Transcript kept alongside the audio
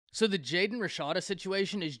So the Jaden Rashada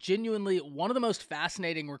situation is genuinely one of the most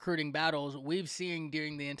fascinating recruiting battles we've seen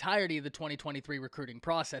during the entirety of the 2023 recruiting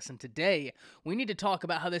process. And today, we need to talk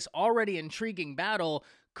about how this already intriguing battle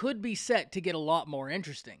could be set to get a lot more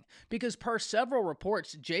interesting. Because per several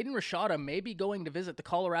reports, Jaden Rashada may be going to visit the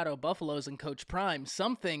Colorado Buffaloes and Coach Prime,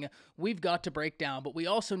 something we've got to break down, but we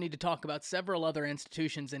also need to talk about several other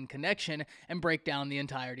institutions in connection and break down the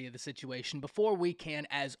entirety of the situation before we can,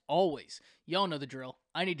 as always. Y'all know the drill.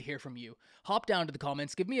 I need to hear from you. Hop down to the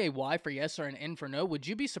comments, give me a Y for yes or an N for no. Would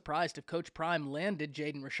you be surprised if Coach Prime landed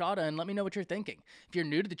Jaden Rashada? And let me know what you're thinking. If you're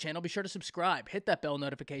new to the channel, be sure to subscribe. Hit that bell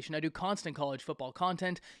notification. I do constant college football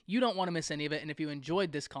content. You don't want to miss any of it. And if you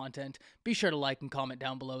enjoyed this content, be sure to like and comment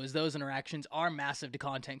down below, as those interactions are massive to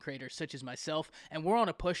content creators such as myself. And we're on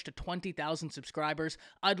a push to 20,000 subscribers.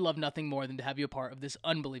 I'd love nothing more than to have you a part of this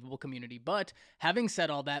unbelievable community. But having said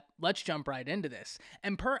all that, let's jump right into this.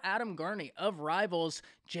 And per Adam Gorney of Rivals,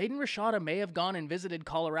 Jaden Rashada may have gone and visited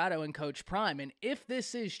Colorado and Coach Prime, and if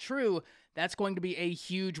this is true, that's going to be a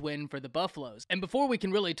huge win for the Buffaloes. And before we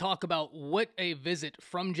can really talk about what a visit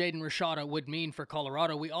from Jaden Rashada would mean for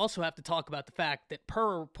Colorado, we also have to talk about the fact that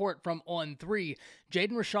per a report from On3,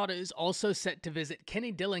 Jaden Rashada is also set to visit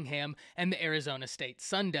Kenny Dillingham and the Arizona State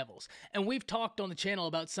Sun Devils. And we've talked on the channel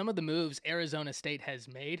about some of the moves Arizona State has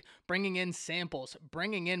made, bringing in Samples,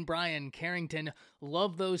 bringing in Brian Carrington.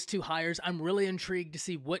 Love those two hires. I'm really intrigued to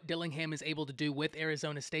see what Dillingham is able to do with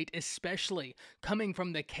Arizona State, especially coming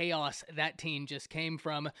from the chaos that team just came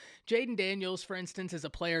from. Jaden Daniels, for instance, is a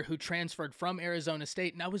player who transferred from Arizona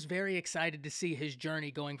State, and I was very excited to see his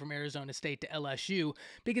journey going from Arizona State to LSU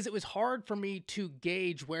because it was hard for me to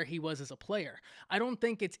gauge where he was as a player. I don't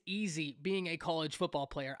think it's easy being a college football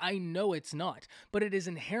player. I know it's not, but it is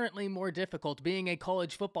inherently more difficult being a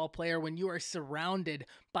college football player when you are surrounded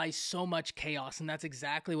by so much chaos, and that's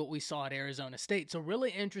exactly what we saw at Arizona State. So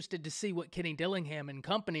really interested to see what Kenny Dillingham and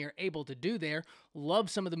company are able to do there. Love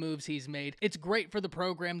some of the moves he's made. It's great for the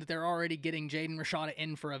program that they're already getting Jaden Rashada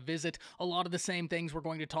in for a visit. A lot of the same things we're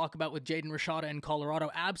going to talk about with Jaden Rashada in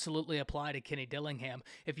Colorado absolutely apply to Kenny Dillingham.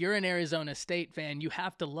 If you're an Arizona State fan, you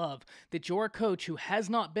have to love that your coach, who has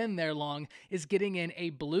not been there long, is getting in a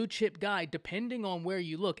blue chip guy, depending on where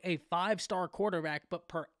you look, a 5-star quarterback, but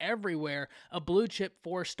per everywhere, a blue chip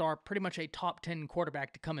 4-star, pretty much a top 10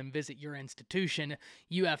 quarterback to come and visit your institution.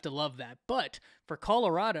 You have to love that. But for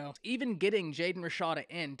Colorado, even getting Jaden Rashada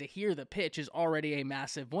in to hear the pitch is already a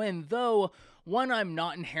massive win, though one I'm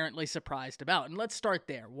not inherently surprised about. And let's start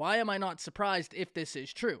there. Why am I not surprised if this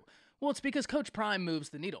is true? Well, it's because Coach Prime moves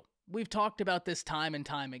the needle. We've talked about this time and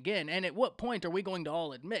time again, and at what point are we going to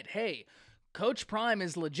all admit, hey, Coach Prime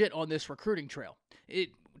is legit on this recruiting trail? It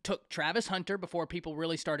took Travis Hunter before people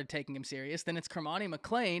really started taking him serious. Then it's Kermani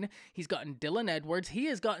McLean. He's gotten Dylan Edwards. He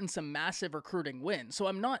has gotten some massive recruiting wins. So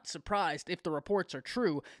I'm not surprised if the reports are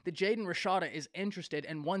true that Jaden Rashada is interested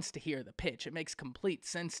and wants to hear the pitch. It makes complete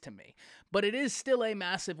sense to me. But it is still a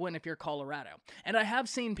massive win if you're Colorado. And I have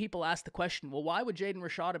seen people ask the question, well, why would Jaden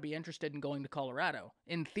Rashada be interested in going to Colorado?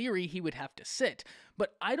 In theory, he would have to sit.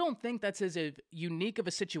 But I don't think that's as unique of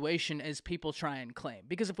a situation as people try and claim.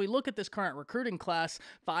 Because if we look at this current recruiting class,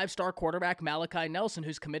 5-star quarterback Malachi Nelson,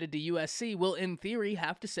 who's committed to USC, will in theory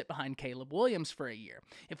have to sit behind Caleb Williams for a year.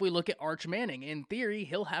 If we look at Arch Manning, in theory,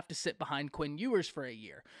 he'll have to sit behind Quinn Ewers for a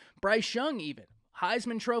year. Bryce Young even,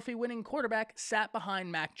 Heisman Trophy winning quarterback, sat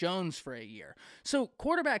behind Mac Jones for a year. So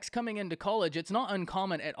quarterbacks coming into college, it's not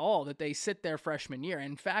uncommon at all that they sit their freshman year.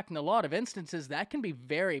 In fact, in a lot of instances, that can be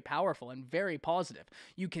very powerful and very positive.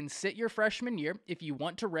 You can sit your freshman year. If you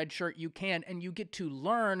want to redshirt, you can, and you get to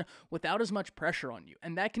learn without as much pressure on you.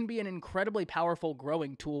 And that can be an incredibly powerful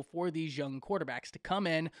growing tool for these young quarterbacks to come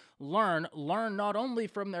in, learn not only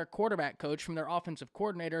from their quarterback coach, from their offensive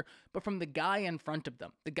coordinator, but from the guy in front of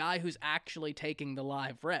them, the guy who's actually taking the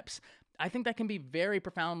live reps. I think that can be very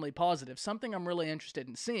profoundly positive, something I'm really interested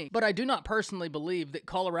in seeing. But I do not personally believe that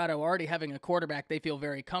Colorado already having a quarterback they feel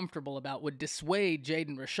very comfortable about would dissuade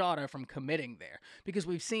Jaden Rashada from committing there. Because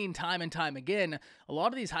we've seen time and time again, a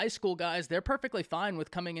lot of these high school guys, they're perfectly fine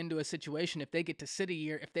with coming into a situation if they get to sit a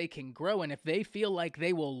year, if they can grow, and if they feel like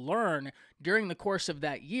they will learn during the course of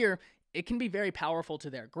that year. It can be very powerful to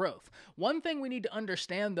their growth. One thing we need to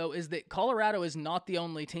understand, though, is that Colorado is not the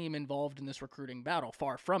only team involved in this recruiting battle.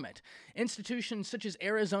 Far from it. Institutions such as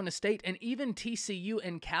Arizona State and even TCU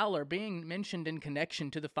and Cal are being mentioned in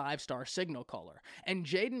connection to the 5-star signal caller. And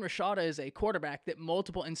Jaden Rashada is a quarterback that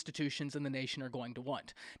multiple institutions in the nation are going to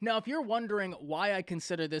want. Now, if you're wondering why I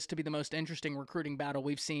consider this to be the most interesting recruiting battle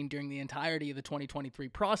we've seen during the entirety of the 2023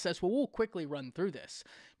 process, well, we'll quickly run through this.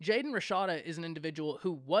 Jaden Rashada is an individual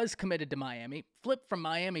who was committed committed to Miami, flipped from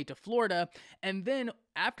Miami to Florida, and then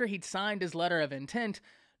after he'd signed his letter of intent,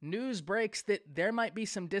 news breaks that there might be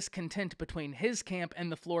some discontent between his camp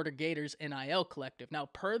and the Florida Gators NIL collective. Now,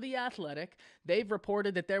 per The Athletic, they've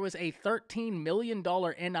reported that there was a $13 million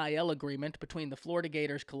NIL agreement between the Florida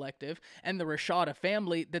Gators collective and the Rashada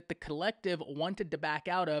family that the collective wanted to back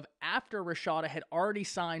out of after Rashada had already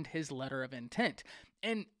signed his letter of intent.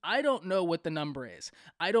 And I don't know what the number is.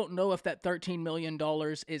 I don't know if that $13 million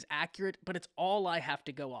is accurate, but it's all I have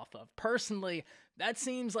to go off of. Personally, that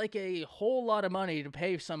seems like a whole lot of money to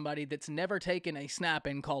pay somebody that's never taken a snap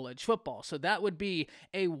in college football. So that would be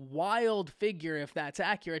a wild figure if that's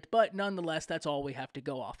accurate, but nonetheless, that's all we have to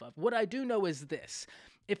go off of. What I do know is this.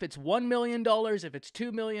 If it's $1 million, if it's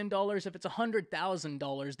 $2 million, if it's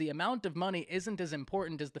 $100,000, the amount of money isn't as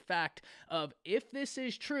important as the fact of, if this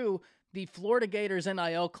is true, the Florida Gators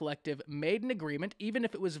NIL collective made an agreement, even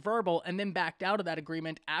if it was verbal, and then backed out of that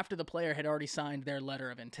agreement after the player had already signed their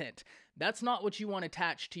letter of intent. That's not what you want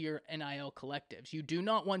attached to your NIL collectives. You do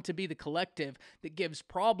not want to be the collective that gives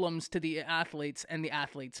problems to the athletes and the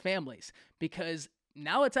athletes' families, because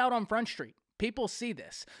now it's out on Front Street. People see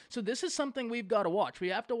this. So this is something we've got to watch. We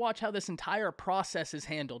have to watch how this entire process is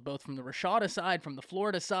handled, both from the Rashada side, from the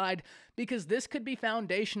Florida side, because this could be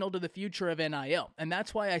foundational to the future of NIL. And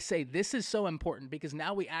that's why I say this is so important, because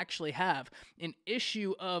now we actually have an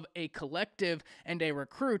issue of a collective and a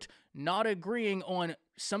recruit not agreeing on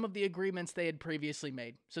some of the agreements they had previously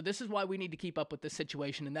made. So this is why we need to keep up with this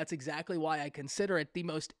situation, and that's exactly why I consider it the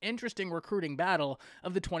most interesting recruiting battle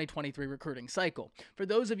of the 2023 recruiting cycle. For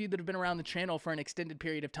those of you that have been around the channel for an extended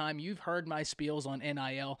period of time, you've heard my spiels on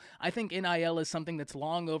NIL. I think NIL is something that's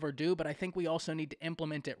long overdue, but I think we also need to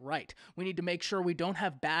implement it right. We need to make sure we don't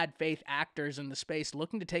have bad faith actors in the space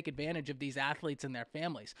looking to take advantage of these athletes and their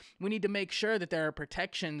families. We need to make sure that there are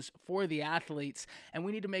protections for the athletes, and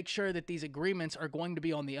we need to make sure that these agreements are going to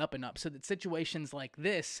be on the up and up so that situations like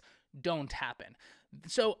this don't happen.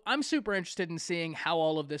 So I'm super interested in seeing how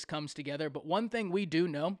all of this comes together, but one thing we do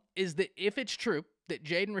know is that if it's true that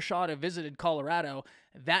Jaden Rashada visited Colorado,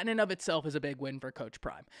 that in and of itself is a big win for Coach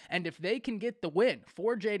Prime. And if they can get the win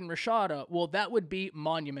for Jaden Rashada, well, that would be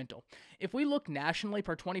monumental. If we look nationally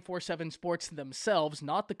per 24/7 Sports themselves,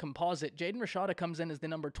 not the composite, Jaden Rashada comes in as the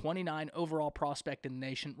number 29 overall prospect in the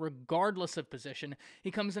nation, regardless of position.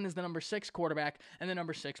 He comes in as the number 6 quarterback and the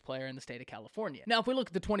number 6 player in the state of California. Now, if we look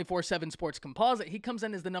at the 24/7 Sports composite, he comes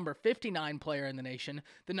in as the number 59 player in the nation,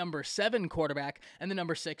 the number 7 quarterback, and the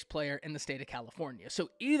number 6 player in the state of California.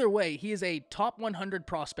 So either way, he is a top 100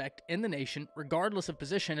 prospect in the nation, regardless of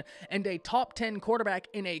position, and a top 10 quarterback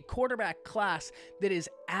in a quarterback class that is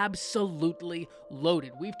absolutely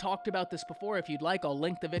loaded. We've talked about this before. If you'd like, I'll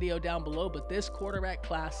link the video down below, but this quarterback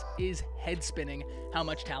class is head-spinning how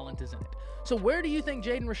much talent is in it. So where do you think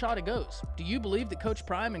Jaden Rashada goes? Do you believe that Coach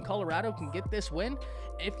Prime in Colorado can get this win?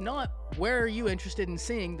 If not, where are you interested in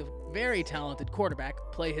seeing the very talented quarterback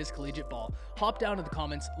play his collegiate ball? Hop down in the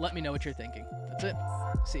comments. Let me know what you're thinking. That's it.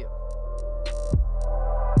 See you.